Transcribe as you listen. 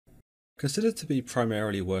Considered to be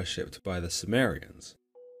primarily worshipped by the Sumerians,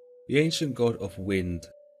 the ancient god of wind,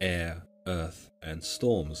 air, earth, and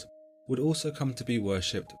storms would also come to be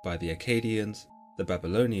worshipped by the Akkadians, the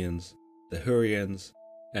Babylonians, the Hurrians,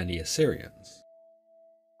 and the Assyrians.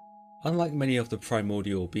 Unlike many of the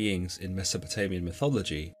primordial beings in Mesopotamian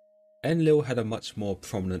mythology, Enlil had a much more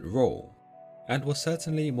prominent role, and was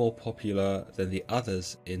certainly more popular than the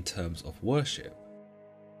others in terms of worship.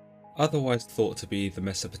 Otherwise thought to be the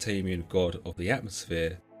Mesopotamian god of the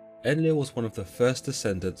atmosphere, Enlil was one of the first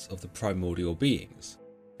descendants of the primordial beings,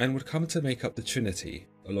 and would come to make up the Trinity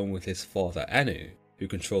along with his father Anu, who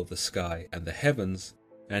controlled the sky and the heavens,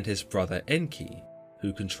 and his brother Enki,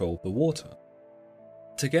 who controlled the water.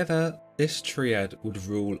 Together, this triad would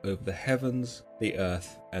rule over the heavens, the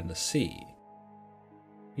earth, and the sea.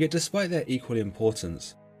 Yet despite their equal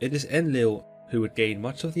importance, it is Enlil who would gain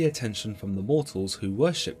much of the attention from the mortals who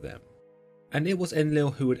worship them, and it was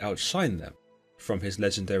Enlil who would outshine them, from his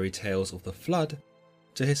legendary tales of the flood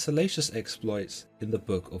to his salacious exploits in the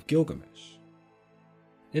Book of Gilgamesh.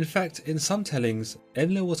 In fact, in some tellings,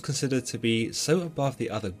 Enlil was considered to be so above the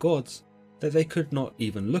other gods that they could not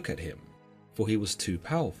even look at him, for he was too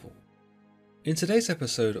powerful. In today's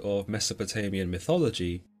episode of Mesopotamian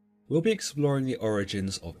Mythology, we'll be exploring the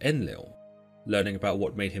origins of Enlil, learning about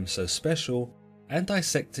what made him so special, and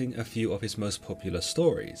dissecting a few of his most popular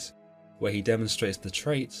stories, where he demonstrates the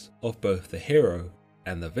traits of both the hero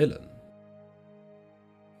and the villain.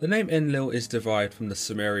 The name Enlil is derived from the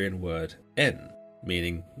Sumerian word En,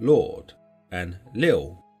 meaning Lord, and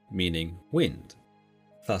Lil, meaning wind,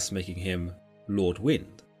 thus making him Lord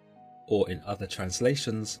Wind, or in other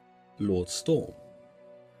translations, Lord Storm.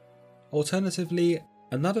 Alternatively,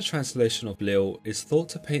 another translation of Lil is thought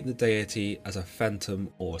to paint the deity as a phantom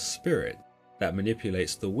or spirit that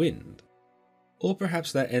manipulates the wind, or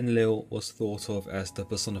perhaps that Enlil was thought of as the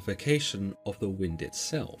personification of the wind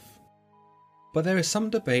itself. But there is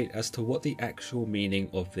some debate as to what the actual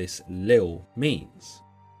meaning of this Lil means,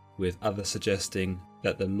 with others suggesting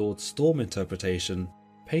that the Lord Storm interpretation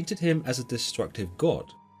painted him as a destructive god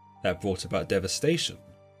that brought about devastation,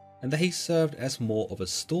 and that he served as more of a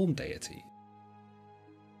storm deity.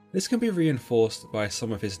 This can be reinforced by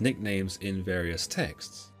some of his nicknames in various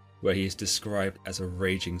texts, where he is described as a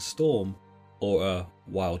raging storm or a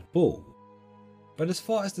wild bull. But as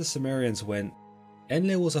far as the Sumerians went,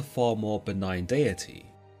 Enlil was a far more benign deity,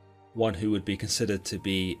 one who would be considered to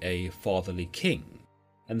be a fatherly king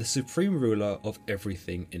and the supreme ruler of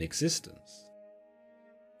everything in existence.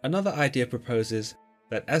 Another idea proposes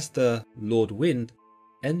that as the Lord Wind,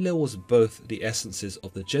 Enlil was both the essences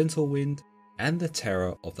of the gentle wind and the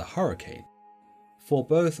terror of the hurricane, for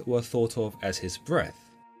both were thought of as his breath,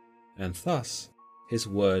 and thus his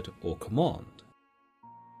word or command.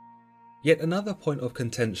 Yet another point of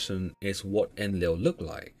contention is what Enlil looked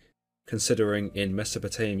like, considering in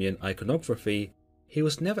Mesopotamian iconography he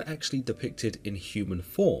was never actually depicted in human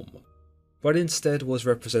form, but instead was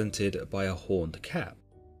represented by a horned cap.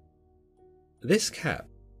 This cap,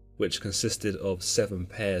 which consisted of 7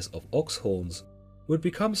 pairs of ox horns, would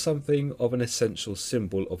become something of an essential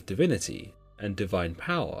symbol of divinity and divine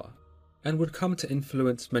power, and would come to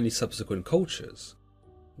influence many subsequent cultures,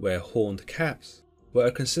 where horned caps were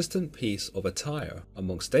a consistent piece of attire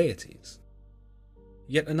amongst deities.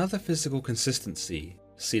 Yet another physical consistency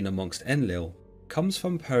seen amongst Enlil comes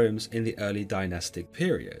from poems in the early dynastic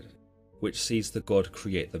period, which sees the god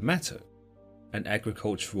create the mattock, an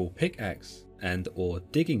agricultural pickaxe and or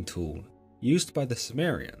digging tool used by the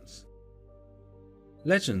Sumerians.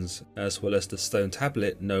 Legends, as well as the stone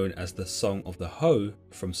tablet known as the Song of the Hoe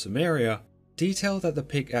from Sumeria, detail that the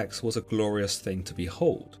pickaxe was a glorious thing to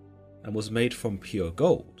behold, and was made from pure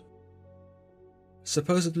gold.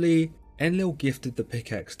 Supposedly, Enlil gifted the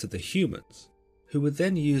pickaxe to the humans, who would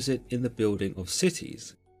then use it in the building of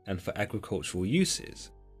cities and for agricultural uses,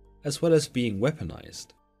 as well as being weaponized.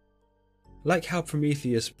 Like how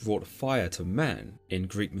Prometheus brought fire to man in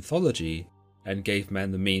Greek mythology and gave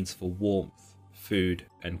man the means for warmth, food,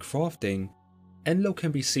 and crafting, Enlil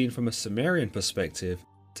can be seen from a Sumerian perspective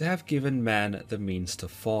to have given man the means to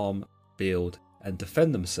farm, build, and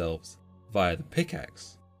defend themselves via the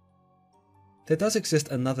pickaxe. There does exist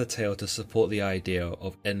another tale to support the idea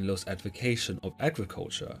of Enlil's advocation of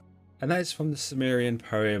agriculture, and that is from the Sumerian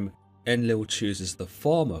poem Enlil Chooses the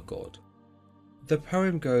Farmer God. The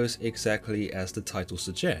poem goes exactly as the title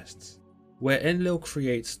suggests, where Enlil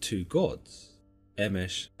creates 2 gods,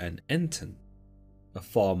 Emesh and Enten, a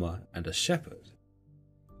farmer and a shepherd.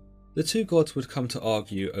 The 2 gods would come to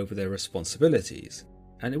argue over their responsibilities,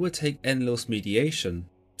 and it would take Enlil's mediation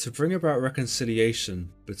to bring about reconciliation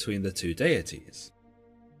between the 2 deities.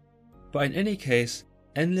 But in any case,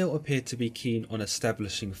 Enlil appeared to be keen on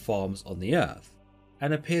establishing farms on the earth,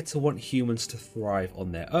 and appeared to want humans to thrive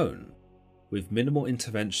on their own, with minimal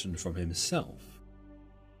intervention from himself.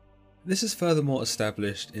 This is furthermore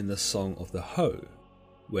established in the Song of the Hoe,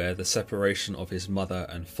 where the separation of his mother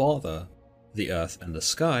and father, the earth and the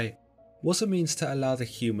sky, was a means to allow the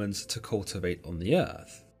humans to cultivate on the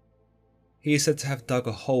earth. He is said to have dug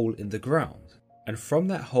a hole in the ground, and from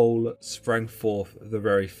that hole sprang forth the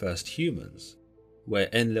very first humans, where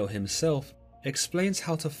Enlil himself explains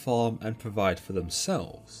how to farm and provide for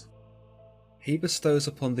themselves. He bestows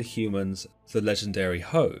upon the humans the legendary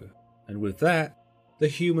hoe, and with that, the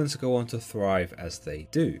humans go on to thrive as they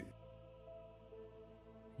do.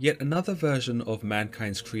 Yet another version of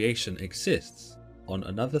mankind's creation exists on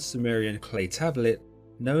another Sumerian clay tablet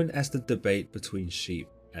known as the debate between sheep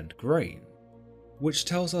and grain, which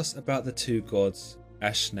tells us about the two gods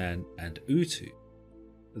Ashnan and Utu,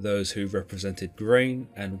 those who represented grain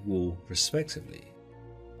and wool respectively.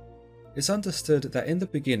 It's understood that in the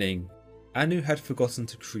beginning, Anu had forgotten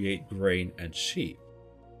to create grain and sheep,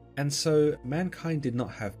 and so mankind did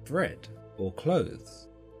not have bread or clothes,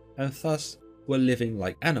 and thus were living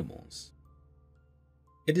like animals.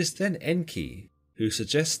 It is then Enki who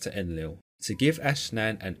suggests to Enlil to give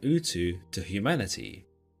Ashnan and Utu to humanity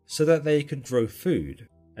so that they could grow food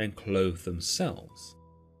and clothe themselves.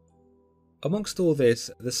 Amongst all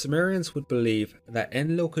this, the Sumerians would believe that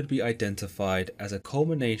Enlil could be identified as a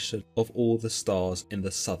culmination of all the stars in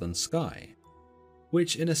the southern sky,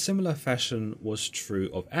 which in a similar fashion was true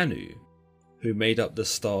of Anu, who made up the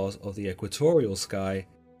stars of the equatorial sky,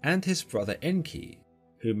 and his brother Enki,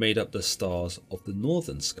 who made up the stars of the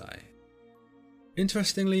northern sky.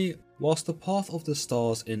 Interestingly, whilst the path of the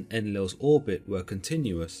stars in Enlil's orbit were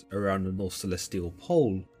continuous around the North Celestial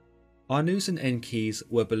Pole, Anu's and Enki's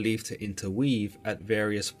were believed to interweave at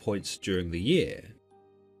various points during the year.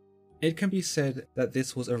 It can be said that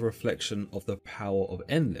this was a reflection of the power of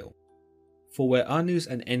Enlil, for where Anu's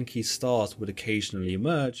and Enki's stars would occasionally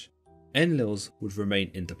merge, Enlil's would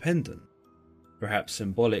remain independent, perhaps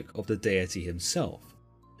symbolic of the deity himself,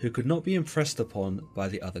 who could not be impressed upon by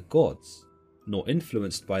the other gods, nor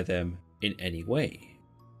influenced by them in any way.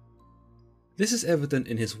 This is evident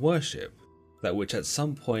in his worship, that which at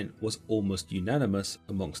some point was almost unanimous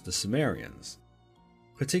amongst the Sumerians,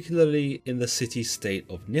 particularly in the city-state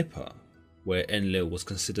of Nippur, where Enlil was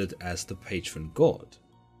considered as the patron god.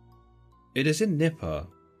 It is in Nippur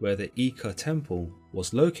where the Ika temple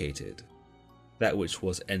was located, that which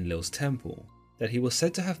was Enlil's temple that he was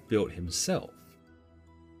said to have built himself.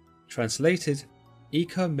 Translated,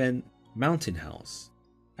 Ika meant mountain house,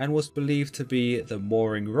 and was believed to be the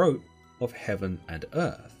mooring rope of heaven and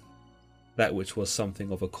earth, that which was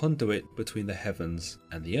something of a conduit between the heavens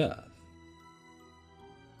and the earth.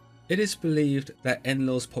 It is believed that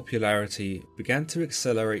Enlil's popularity began to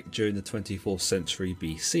accelerate during the 24th century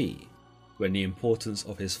BC, when the importance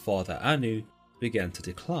of his father Anu began to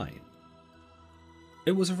decline.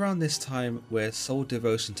 It was around this time where sole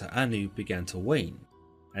devotion to Anu began to wane,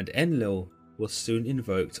 and Enlil was soon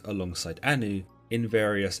invoked alongside Anu in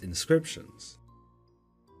various inscriptions.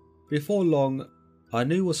 Before long,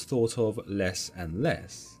 Anu was thought of less and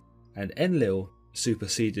less, and Enlil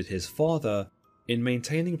superseded his father in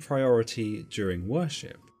maintaining priority during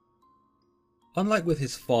worship. Unlike with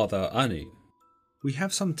his father Anu, we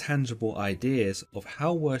have some tangible ideas of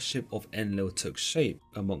how worship of Enlil took shape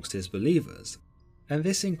amongst his believers, and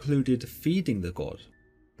this included feeding the god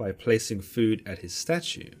by placing food at his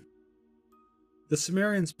statue. The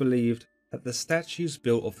Sumerians believed that the statues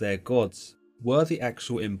built of their gods were the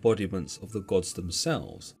actual embodiments of the gods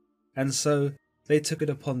themselves, and so they took it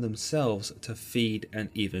upon themselves to feed and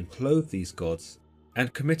even clothe these gods,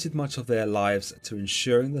 and committed much of their lives to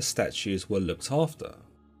ensuring the statues were looked after.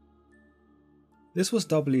 This was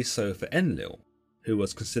doubly so for Enlil, who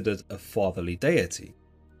was considered a fatherly deity,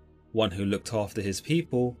 one who looked after his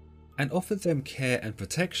people and offered them care and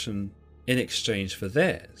protection in exchange for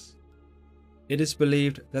theirs. It is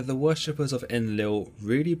believed that the worshippers of Enlil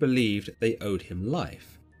really believed they owed him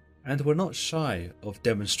life, and were not shy of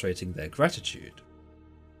demonstrating their gratitude.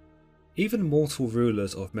 Even mortal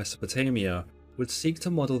rulers of Mesopotamia would seek to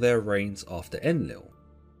model their reigns after Enlil,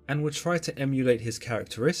 and would try to emulate his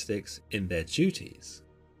characteristics in their duties.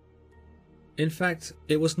 In fact,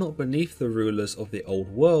 it was not beneath the rulers of the old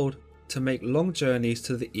world to make long journeys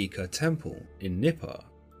to the Ika temple in Nippur,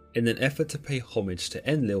 in an effort to pay homage to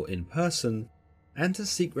Enlil in person and to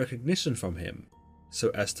seek recognition from him, so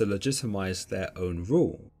as to legitimize their own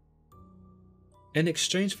rule. In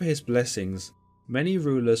exchange for his blessings, many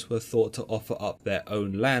rulers were thought to offer up their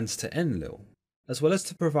own lands to Enlil, as well as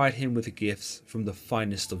to provide him with gifts from the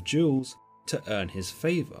finest of jewels to earn his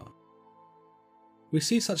favour. We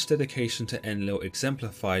see such dedication to Enlil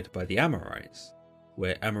exemplified by the Amorites,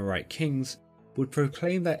 where Amorite kings would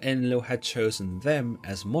proclaim that Enlil had chosen them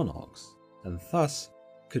as monarchs, and thus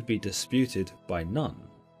could be disputed by none.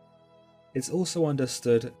 It's also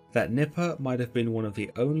understood that Nippur might have been one of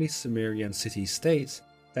the only Sumerian city-states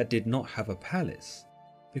that did not have a palace,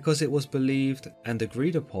 because it was believed and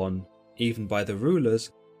agreed upon, even by the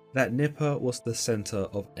rulers, that Nippur was the centre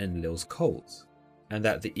of Enlil's cult, and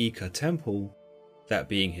that the Ika temple, that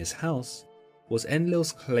being his house, was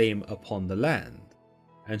Enlil's claim upon the land,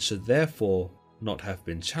 and should therefore not have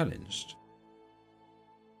been challenged.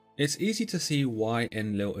 It's easy to see why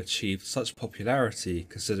Enlil achieved such popularity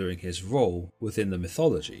considering his role within the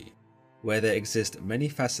mythology, where there exist many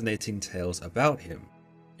fascinating tales about him,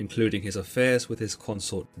 including his affairs with his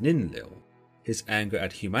consort Ninlil, his anger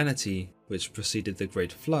at humanity which preceded the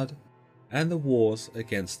Great Flood, and the wars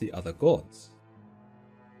against the other gods.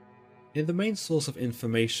 In the main source of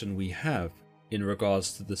information we have in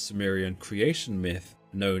regards to the Sumerian creation myth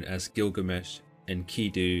known as Gilgamesh,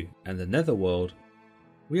 Enkidu, and the Netherworld,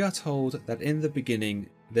 we are told that in the beginning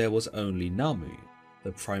there was only Namu,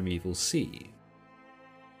 the primeval sea.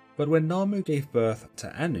 But when Namu gave birth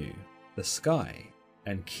to Anu, the sky,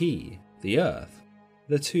 and Ki, the earth,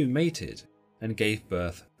 the two mated and gave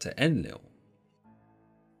birth to Enlil.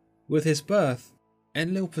 With his birth,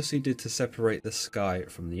 Enlil proceeded to separate the sky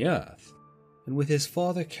from the earth, and with his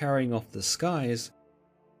father carrying off the skies,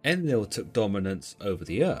 Enlil took dominance over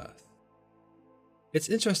the earth. It's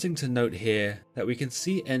interesting to note here that we can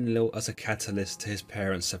see Enlil as a catalyst to his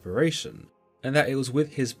parents' separation, and that it was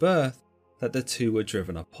with his birth that the two were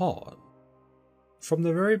driven apart. From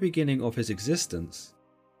the very beginning of his existence,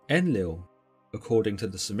 Enlil, according to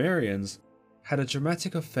the Sumerians, had a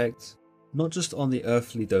dramatic effect not just on the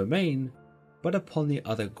earthly domain, but upon the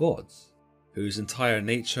other gods, whose entire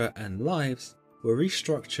nature and lives were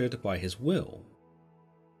restructured by his will.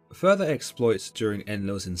 Further exploits during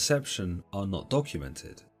Enlil's inception are not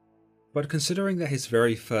documented, but considering that his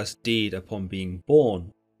very first deed upon being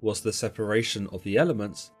born was the separation of the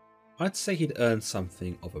elements, I'd say he'd earned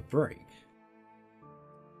something of a break.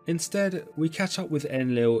 Instead, we catch up with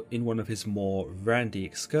Enlil in one of his more randy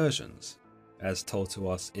excursions, as told to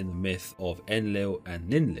us in the myth of Enlil and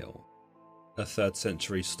Ninlil, a 3rd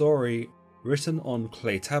century story written on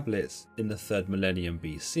clay tablets in the 3rd millennium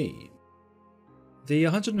BC. The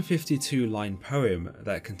 152-line poem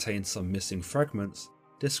that contains some missing fragments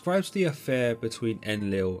describes the affair between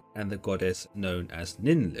Enlil and the goddess known as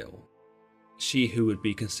Ninlil, she who would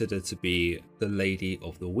be considered to be the Lady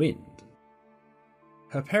of the Wind.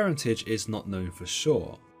 Her parentage is not known for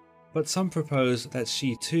sure, but some propose that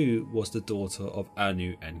she too was the daughter of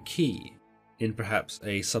Anu and Ki, in perhaps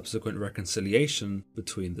a subsequent reconciliation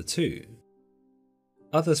between the two.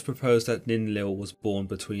 Others propose that Ninlil was born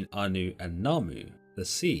between Anu and Namu, the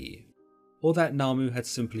sea, or that Namu had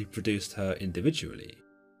simply produced her individually.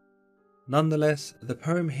 Nonetheless, the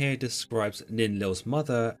poem here describes Ninlil's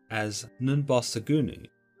mother as Nunbasagunu,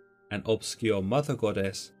 an obscure mother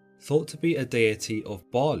goddess thought to be a deity of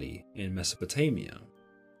Bali in Mesopotamia.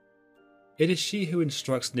 It is she who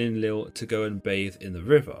instructs Ninlil to go and bathe in the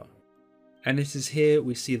river, and it is here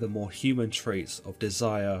we see the more human traits of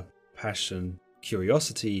desire, passion,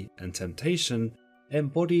 curiosity, and temptation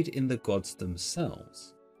embodied in the gods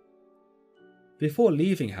themselves. Before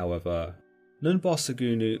leaving, however,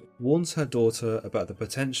 Nunbasagunu warns her daughter about the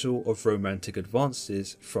potential of romantic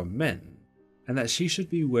advances from men, and that she should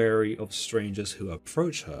be wary of strangers who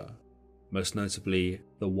approach her, most notably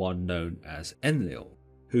the one known as Enlil,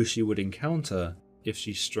 who she would encounter if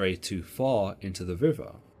she strayed too far into the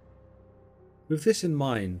river. With this in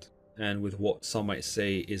mind, and with what some might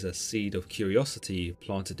say is a seed of curiosity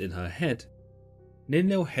planted in her head,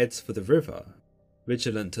 Ninlil heads for the river,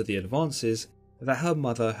 vigilant to the advances that her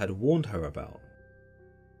mother had warned her about.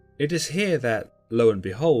 It is here that, lo and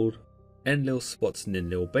behold, Enlil spots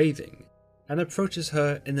Ninlil bathing, and approaches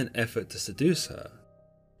her in an effort to seduce her,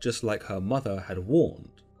 just like her mother had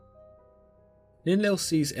warned. Ninlil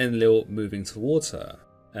sees Enlil moving towards her,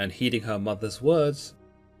 and heeding her mother's words,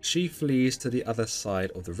 she flees to the other side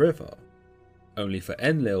of the river, only for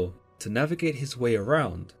Enlil to navigate his way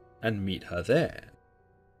around and meet her there.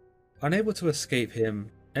 Unable to escape him,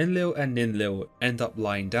 Enlil and Ninlil end up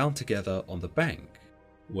lying down together on the bank,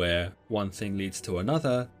 where one thing leads to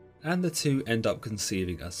another, and the two end up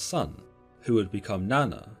conceiving a son, who would become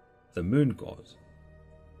Nana, the moon god.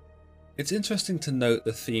 It's interesting to note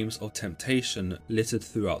the themes of temptation littered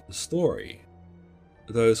throughout the story.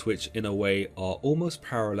 those which in a way are almost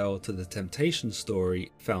parallel to the temptation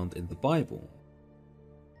story found in the Bible,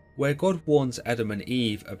 where God warns Adam and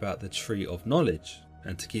Eve about the tree of knowledge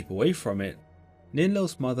and to keep away from it.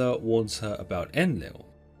 Ninlil's mother warns her about Enlil.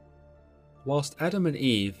 Whilst Adam and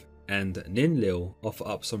Eve and Ninlil offer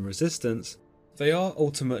up some resistance, they are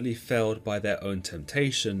ultimately felled by their own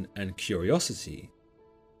temptation and curiosity,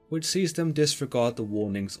 which sees them disregard the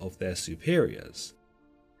warnings of their superiors.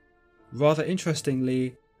 Rather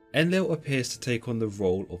interestingly, Enlil appears to take on the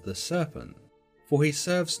role of the serpent, for he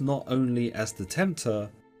serves not only as the tempter,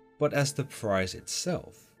 but as the prize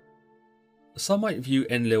itself. Some might view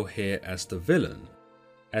Enlil here as the villain,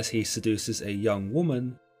 as he seduces a young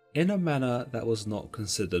woman in a manner that was not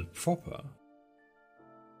considered proper.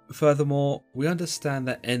 Furthermore, we understand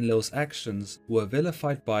that Enlil's actions were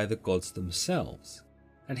vilified by the gods themselves,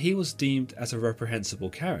 and he was deemed as a reprehensible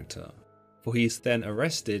character, for he is then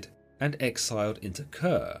arrested and exiled into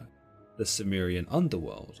Ker, the Sumerian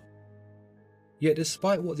underworld. Yet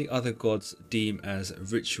despite what the other gods deem as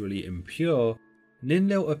ritually impure,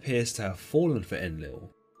 Ninlil appears to have fallen for Enlil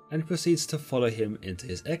and proceeds to follow him into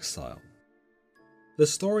his exile. The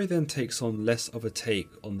story then takes on less of a take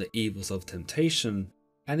on the evils of temptation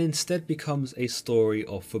and instead becomes a story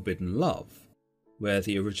of forbidden love, where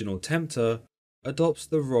the original tempter adopts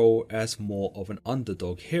the role as more of an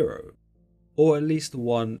underdog hero, or at least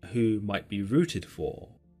one who might be rooted for.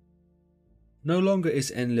 No longer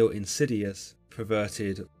is Enlil insidious,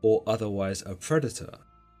 perverted, or otherwise a predator,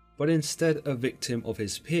 but instead a victim of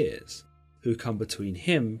his peers, who come between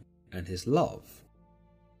him and his love.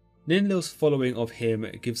 Ninlil's following of him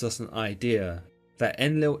gives us an idea that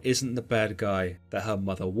Enlil isn't the bad guy that her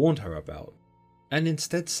mother warned her about, and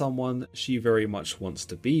instead someone she very much wants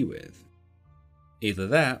to be with. Either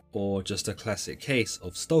that, or just a classic case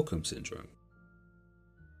of Stockholm Syndrome.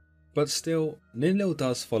 But still, Ninlil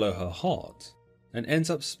does follow her heart, and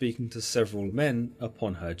ends up speaking to several men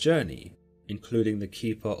upon her journey, including the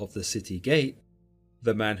keeper of the city gate,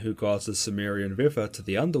 the man who guards the Sumerian river to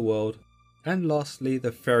the underworld, and lastly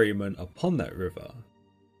the ferryman upon that river,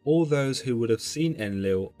 all those who would have seen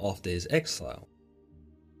Enlil after his exile.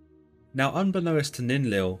 Now unbeknownst to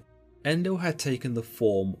Ninlil, Enlil had taken the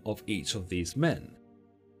form of each of these men.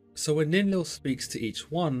 So when Ninlil speaks to each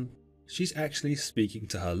one, she's actually speaking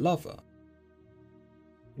to her lover.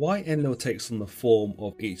 Why Enlil takes on the form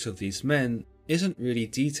of each of these men isn't really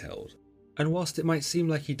detailed, and whilst it might seem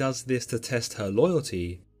like he does this to test her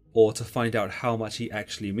loyalty, or to find out how much he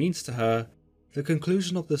actually means to her, the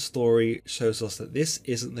conclusion of the story shows us that this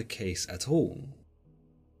isn't the case at all.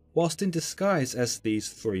 Whilst in disguise as these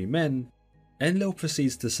three men, Enlil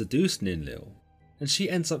proceeds to seduce Ninlil, and she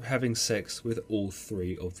ends up having sex with all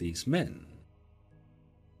three of these men.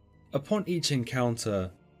 Upon each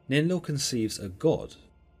encounter, Ninlil conceives a god,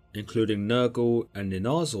 including Nergal and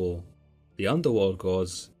Ninazor, the underworld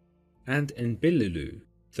gods, and Enbililu,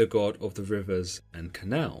 the god of the rivers and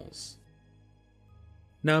canals.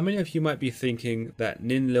 Now many of you might be thinking that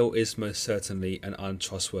Ninlil is most certainly an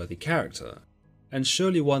untrustworthy character, and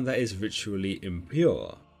surely one that is ritually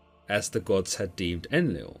impure, as the gods had deemed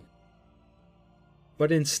Enlil.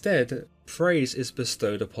 But instead, praise is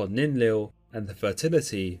bestowed upon Ninlil and the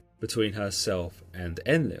fertility between herself and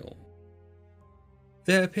Enlil.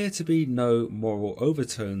 There appear to be no moral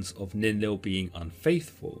overtones of Ninlil being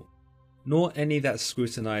unfaithful, nor any that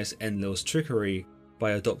scrutinize Enlil's trickery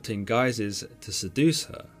by adopting guises to seduce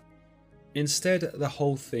her. Instead, the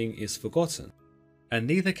whole thing is forgotten, and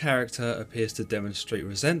neither character appears to demonstrate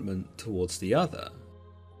resentment towards the other.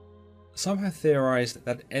 Some have theorized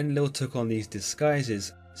that Enlil took on these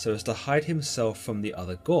disguises so as to hide himself from the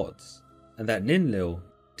other gods, and that Ninlil,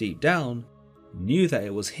 deep down, knew that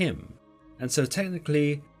it was him, and so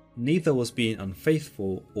technically neither was being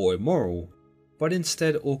unfaithful or immoral, but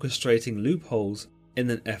instead orchestrating loopholes in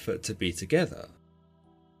an effort to be together.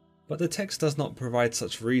 But the text does not provide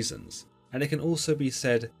such reasons, and it can also be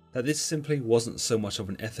said that this simply wasn't so much of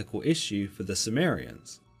an ethical issue for the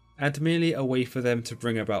Sumerians, and merely a way for them to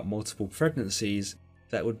bring about multiple pregnancies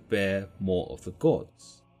that would bear more of the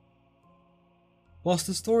gods. Whilst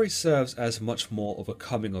the story serves as much more of a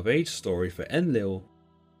coming-of-age story for Enlil,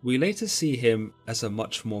 we later see him as a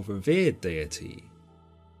much more revered deity,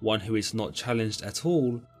 one who is not challenged at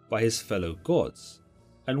all by his fellow gods,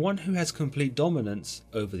 and one who has complete dominance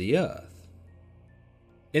over the earth.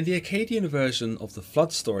 In the Akkadian version of the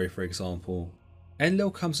flood story, for example,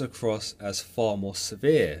 Enlil comes across as far more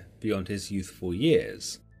severe beyond his youthful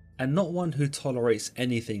years, and not one who tolerates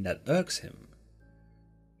anything that irks him.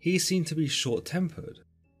 He is seen to be short-tempered,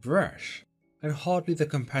 brash, and hardly the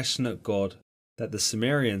compassionate god that the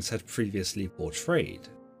Sumerians had previously portrayed.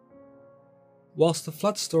 Whilst the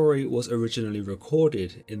flood story was originally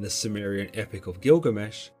recorded in the Sumerian Epic of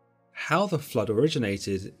Gilgamesh, how the flood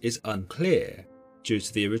originated is unclear due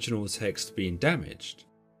to the original text being damaged.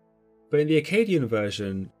 But in the Akkadian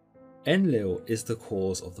version, Enlil is the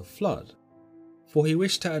cause of the flood, for he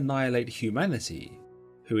wished to annihilate humanity,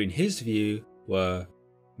 who in his view were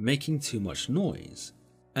making too much noise,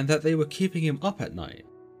 and that they were keeping him up at night.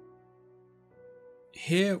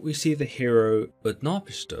 Here we see the hero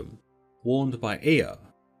Utnapishtim warned by Ea,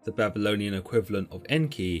 the Babylonian equivalent of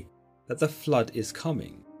Enki, that the flood is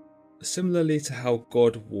coming, similarly to how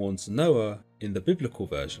God warns Noah in the biblical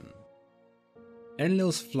version.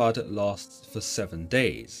 Enlil's flood lasts for 7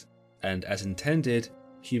 days, and as intended,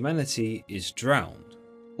 humanity is drowned,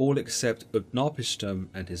 all except Utnapishtim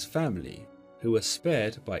and his family, who were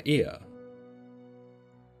spared by Ea.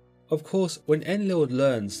 Of course, when Enlil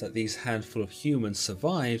learns that these handful of humans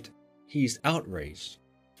survived, he's outraged,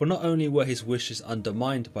 for not only were his wishes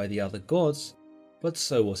undermined by the other gods, but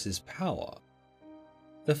so was his power.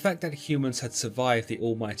 The fact that humans had survived the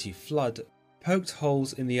almighty flood poked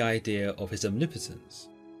holes in the idea of his omnipotence,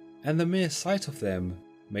 and the mere sight of them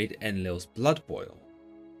made Enlil's blood boil.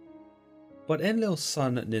 But Enlil's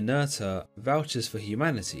son Ninurta vouches for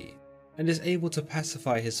humanity and is able to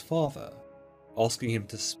pacify his father, asking him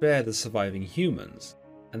to spare the surviving humans,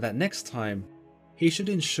 and that next time he should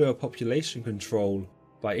ensure population control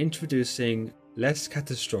by introducing less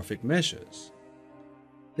catastrophic measures.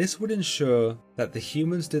 This would ensure that the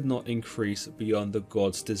humans did not increase beyond the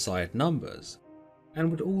gods' desired numbers, and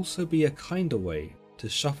would also be a kinder way to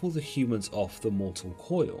shuffle the humans off the mortal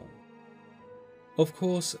coil. Of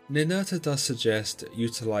course, Ninurta does suggest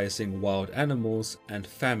utilising wild animals and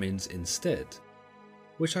famines instead,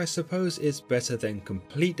 which I suppose is better than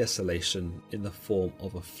complete desolation in the form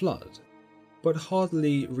of a flood, but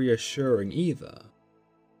hardly reassuring either.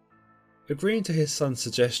 Agreeing to his son's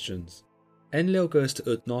suggestions, Enlil goes to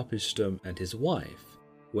Utnapishtim and his wife,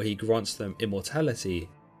 where he grants them immortality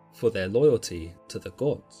for their loyalty to the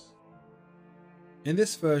gods. In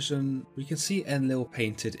this version, we can see Enlil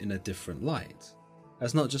painted in a different light,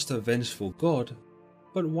 as not just a vengeful god,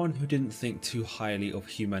 but one who didn't think too highly of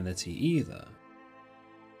humanity either.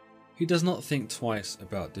 He does not think twice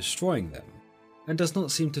about destroying them, and does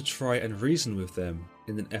not seem to try and reason with them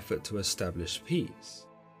in an effort to establish peace.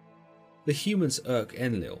 The humans irk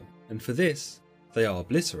Enlil, and for this, they are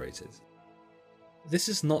obliterated. This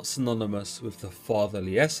is not synonymous with the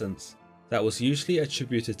fatherly essence that was usually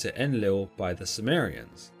attributed to Enlil by the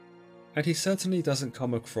Sumerians, and he certainly doesn't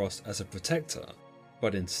come across as a protector,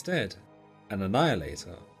 but instead, an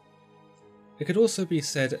annihilator. It could also be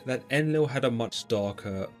said that Enlil had a much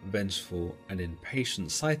darker, vengeful, and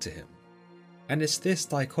impatient side to him, and it's this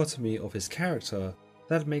dichotomy of his character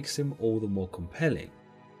that makes him all the more compelling,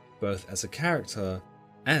 both as a character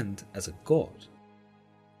and as a god.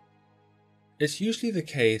 It's usually the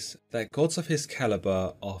case that gods of his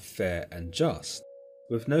caliber are fair and just,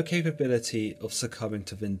 with no capability of succumbing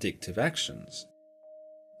to vindictive actions.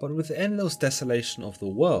 But with Enlil's desolation of the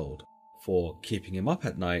world for keeping him up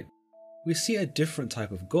at night, we see a different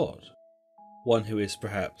type of god, one who is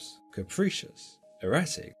perhaps capricious,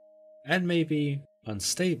 erratic, and maybe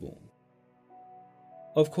unstable.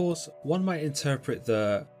 Of course, one might interpret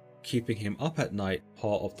the keeping him up at night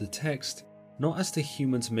part of the text not as the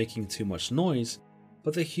humans making too much noise,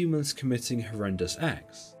 but the humans committing horrendous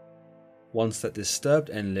acts, ones that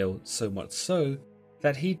disturbed Enlil so much so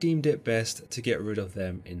that he deemed it best to get rid of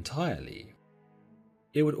them entirely.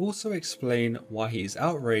 It would also explain why he is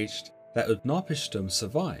outraged that Utnapishtim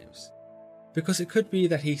survives, because it could be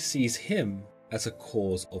that he sees him as a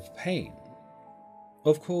cause of pain.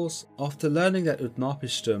 Of course, after learning that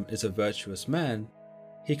Utnapishtim is a virtuous man,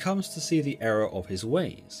 he comes to see the error of his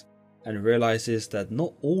ways, and realizes that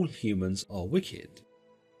not all humans are wicked.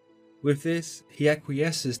 With this, he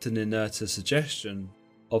acquiesces to Ninurta's suggestion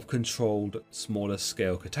of controlled, smaller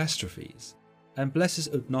scale catastrophes, and blesses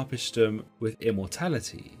Utnapishtim with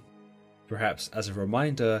immortality, perhaps as a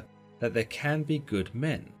reminder that there can be good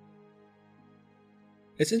men.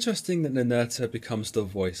 It's interesting that Ninurta becomes the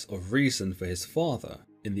voice of reason for his father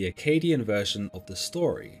in the Akkadian version of the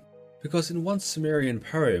story, because in one Sumerian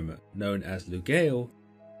poem known as Lugail,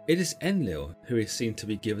 it is Enlil who is seen to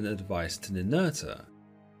be given advice to Ninurta,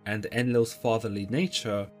 and Enlil's fatherly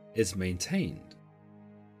nature is maintained.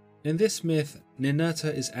 In this myth,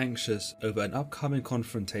 Ninurta is anxious over an upcoming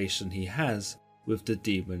confrontation he has with the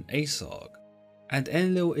demon Asarg, and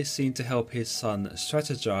Enlil is seen to help his son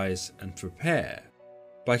strategize and prepare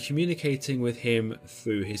by communicating with him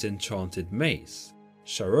through his enchanted mace,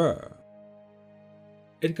 Sharur.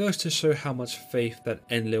 It goes to show how much faith that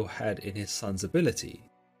Enlil had in his son's ability.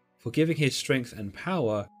 For given his strength and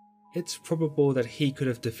power, it's probable that he could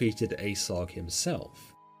have defeated Asarg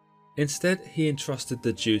himself. Instead, he entrusted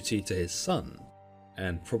the duty to his son,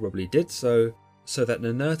 and probably did so that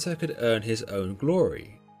Ninurta could earn his own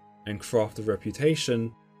glory, and craft a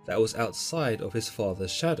reputation that was outside of his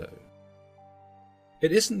father's shadow.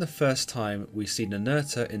 It isn't the first time we see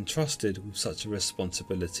Ninurta entrusted with such a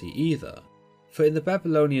responsibility either, for in the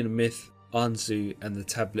Babylonian myth Anzu and the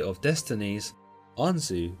Tablet of Destinies,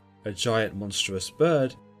 Anzu, a giant monstrous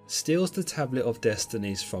bird, steals the Tablet of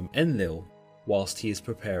Destinies from Enlil whilst he is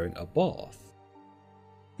preparing a bath.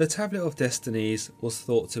 The Tablet of Destinies was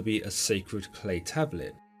thought to be a sacred clay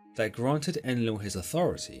tablet that granted Enlil his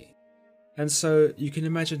authority, and so you can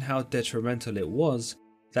imagine how detrimental it was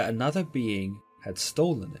that another being had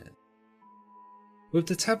stolen it. With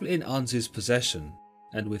the tablet in Anzu's possession,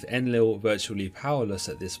 and with Enlil virtually powerless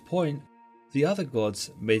at this point, the other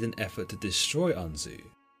gods made an effort to destroy Anzu,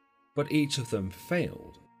 but each of them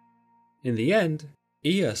failed. In the end,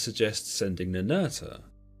 Ea suggests sending Ninurta,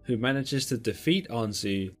 who manages to defeat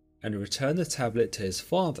Anzu and return the tablet to his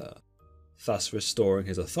father, thus restoring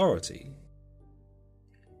his authority.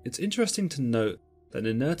 It's interesting to note that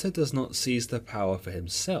Ninurta does not seize the power for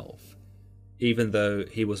himself, even though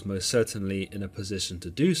he was most certainly in a position to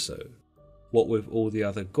do so, what with all the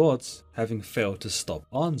other gods having failed to stop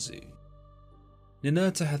Anzu.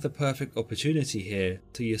 Ninurta had the perfect opportunity here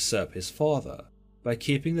to usurp his father by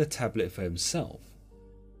keeping the tablet for himself,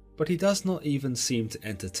 but he does not even seem to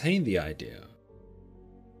entertain the idea.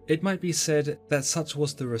 It might be said that such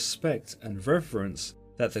was the respect and reverence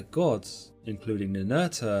that the gods, including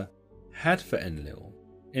Ninurta, had for Enlil,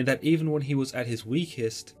 in that even when he was at his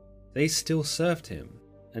weakest, they still served him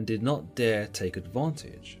and did not dare take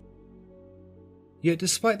advantage. Yet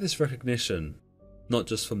despite this recognition, not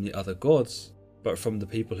just from the other gods, but from the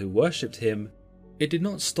people who worshipped him, it did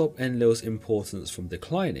not stop Enlil's importance from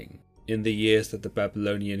declining in the years that the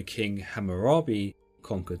Babylonian king Hammurabi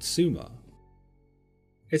conquered Sumer.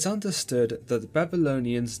 It's understood that the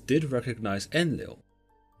Babylonians did recognize Enlil,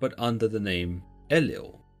 but under the name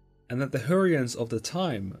Enlil, and that the Hurrians of the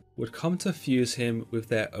time would come to fuse him with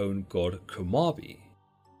their own god Kumarbi.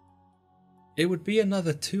 It would be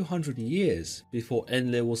another 200 years before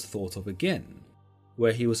Enlil was thought of again,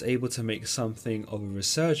 where he was able to make something of a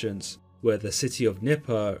resurgence where the city of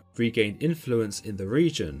Nippur regained influence in the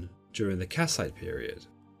region during the Kassite period.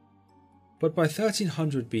 But by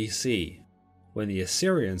 1300 BC, when the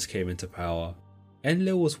Assyrians came into power,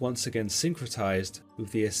 Enlil was once again syncretized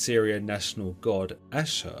with the Assyrian national god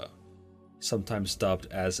Ashur, sometimes dubbed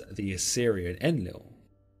as the Assyrian Enlil.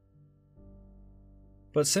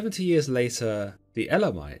 But 70 years later, the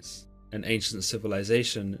Elamites, an ancient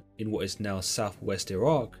civilization in what is now southwest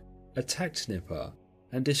Iraq, attacked Nippur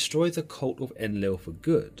and destroyed the cult of Enlil for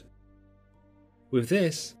good. With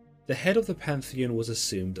this, the head of the pantheon was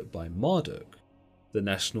assumed by Marduk, the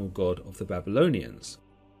national god of the Babylonians,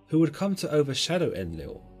 who would come to overshadow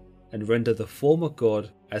Enlil and render the former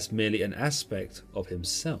god as merely an aspect of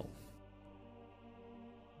himself.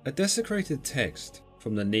 A desecrated text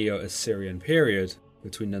from the Neo-Assyrian period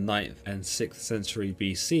between the 9th and 6th century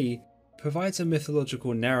BC provides a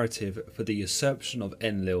mythological narrative for the usurpation of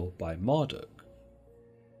Enlil by Marduk.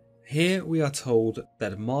 Here we are told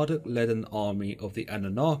that Marduk led an army of the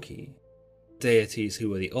Anunnaki, deities who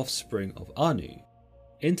were the offspring of Anu,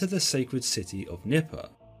 into the sacred city of Nippur,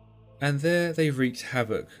 and there they wreaked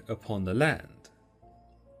havoc upon the land.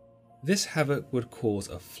 This havoc would cause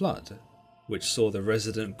a flood, which saw the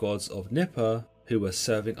resident gods of Nippur, who were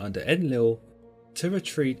serving under Enlil, to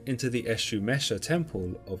retreat into the Eshumesha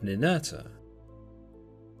temple of Ninurta.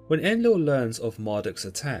 When Enlil learns of Marduk's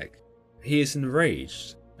attack, he is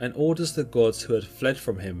enraged and orders the gods who had fled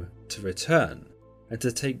from him to return and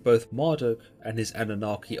to take both Marduk and his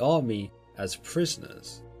Anunnaki army as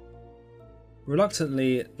prisoners.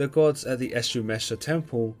 Reluctantly, the gods at the Eshumesha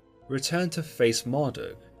temple return to face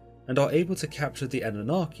Marduk and are able to capture the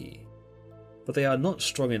Anunnaki, but they are not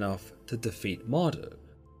strong enough to defeat Marduk.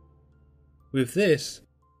 With this,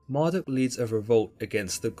 Marduk leads a revolt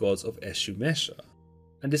against the gods of Eshumesha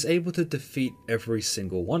and is able to defeat every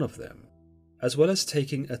single one of them, as well as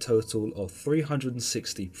taking a total of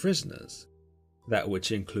 360 prisoners, that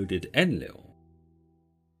which included Enlil.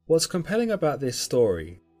 What's compelling about this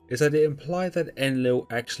story is that it implied that Enlil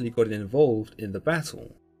actually got involved in the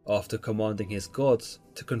battle after commanding his gods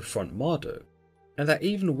to confront Marduk, and that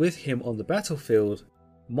even with him on the battlefield,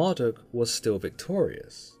 Marduk was still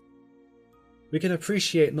victorious. We can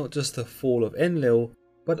appreciate not just the fall of Enlil,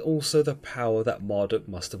 but also the power that Marduk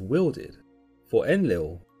must have wielded, For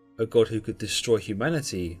Enlil, a god who could destroy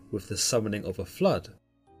humanity with the summoning of a flood,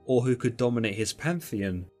 or who could dominate his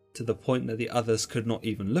pantheon to the point that the others could not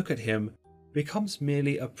even look at him, becomes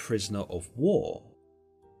merely a prisoner of war.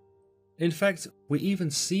 In fact, we even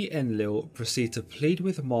see Enlil proceed to plead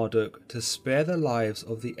with Marduk to spare the lives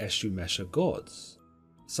of the Eshu-Mesha gods,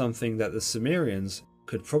 something that the Sumerians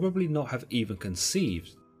could probably not have even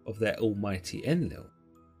conceived of their almighty Enlil.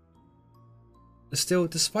 Still,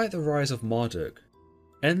 despite the rise of Marduk,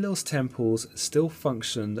 Enlil's temples still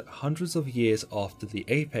functioned hundreds of years after the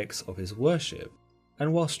apex of his worship,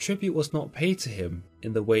 and whilst tribute was not paid to him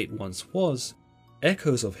in the way it once was,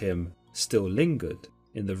 echoes of him still lingered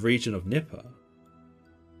in the region of Nippur.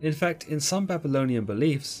 In fact, in some Babylonian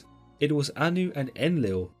beliefs, it was Anu and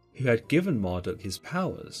Enlil who had given Marduk his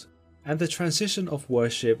powers, and the transition of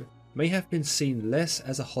worship may have been seen less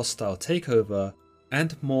as a hostile takeover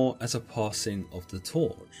and more as a passing of the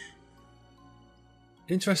torch.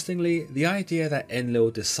 Interestingly, the idea that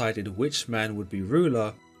Enlil decided which man would be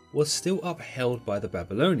ruler was still upheld by the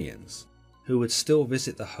Babylonians, who would still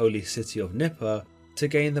visit the holy city of Nippur to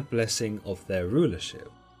gain the blessing of their rulership.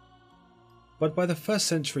 But by the 1st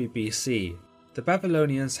century BC, the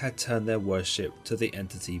Babylonians had turned their worship to the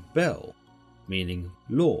entity Bel, meaning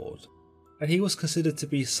Lord, and he was considered to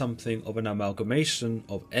be something of an amalgamation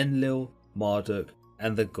of Enlil, Marduk,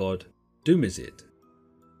 and the god Dumizid.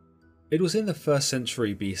 It was in the 1st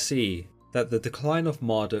century BC that the decline of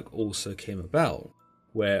Marduk also came about,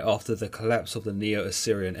 where after the collapse of the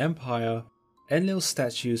Neo-Assyrian Empire, Enlil's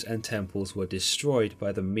statues and temples were destroyed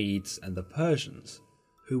by the Medes and the Persians,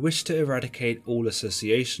 who wished to eradicate all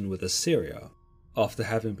association with Assyria after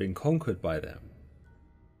having been conquered by them.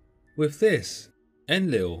 With this,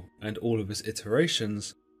 Enlil and all of his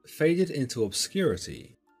iterations faded into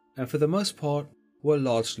obscurity, and for the most part were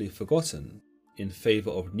largely forgotten in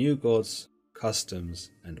favour of new gods,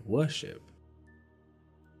 customs, and worship.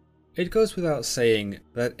 It goes without saying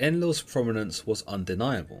that Enlil's prominence was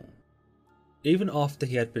undeniable. Even after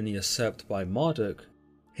he had been usurped by Marduk,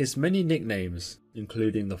 his many nicknames,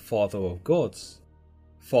 including the Father of Gods,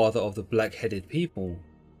 Father of the Black-Headed People,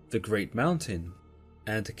 the Great Mountain,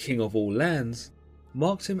 and King of all lands,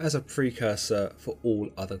 marked him as a precursor for all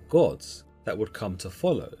other gods that would come to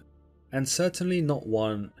follow, and certainly not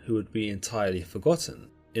one who would be entirely forgotten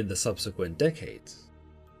in the subsequent decades.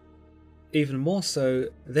 Even more so,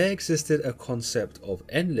 there existed a concept of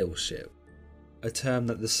Enlilship, a term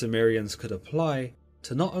that the Sumerians could apply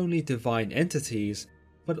to not only divine entities,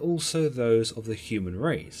 but also those of the human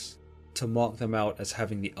race, to mark them out as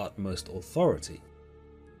having the utmost authority.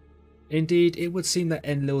 Indeed, it would seem that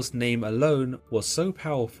Enlil's name alone was so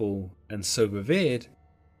powerful and so revered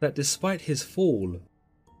that despite his fall,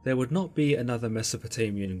 there would not be another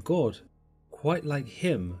Mesopotamian god quite like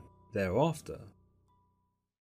him thereafter.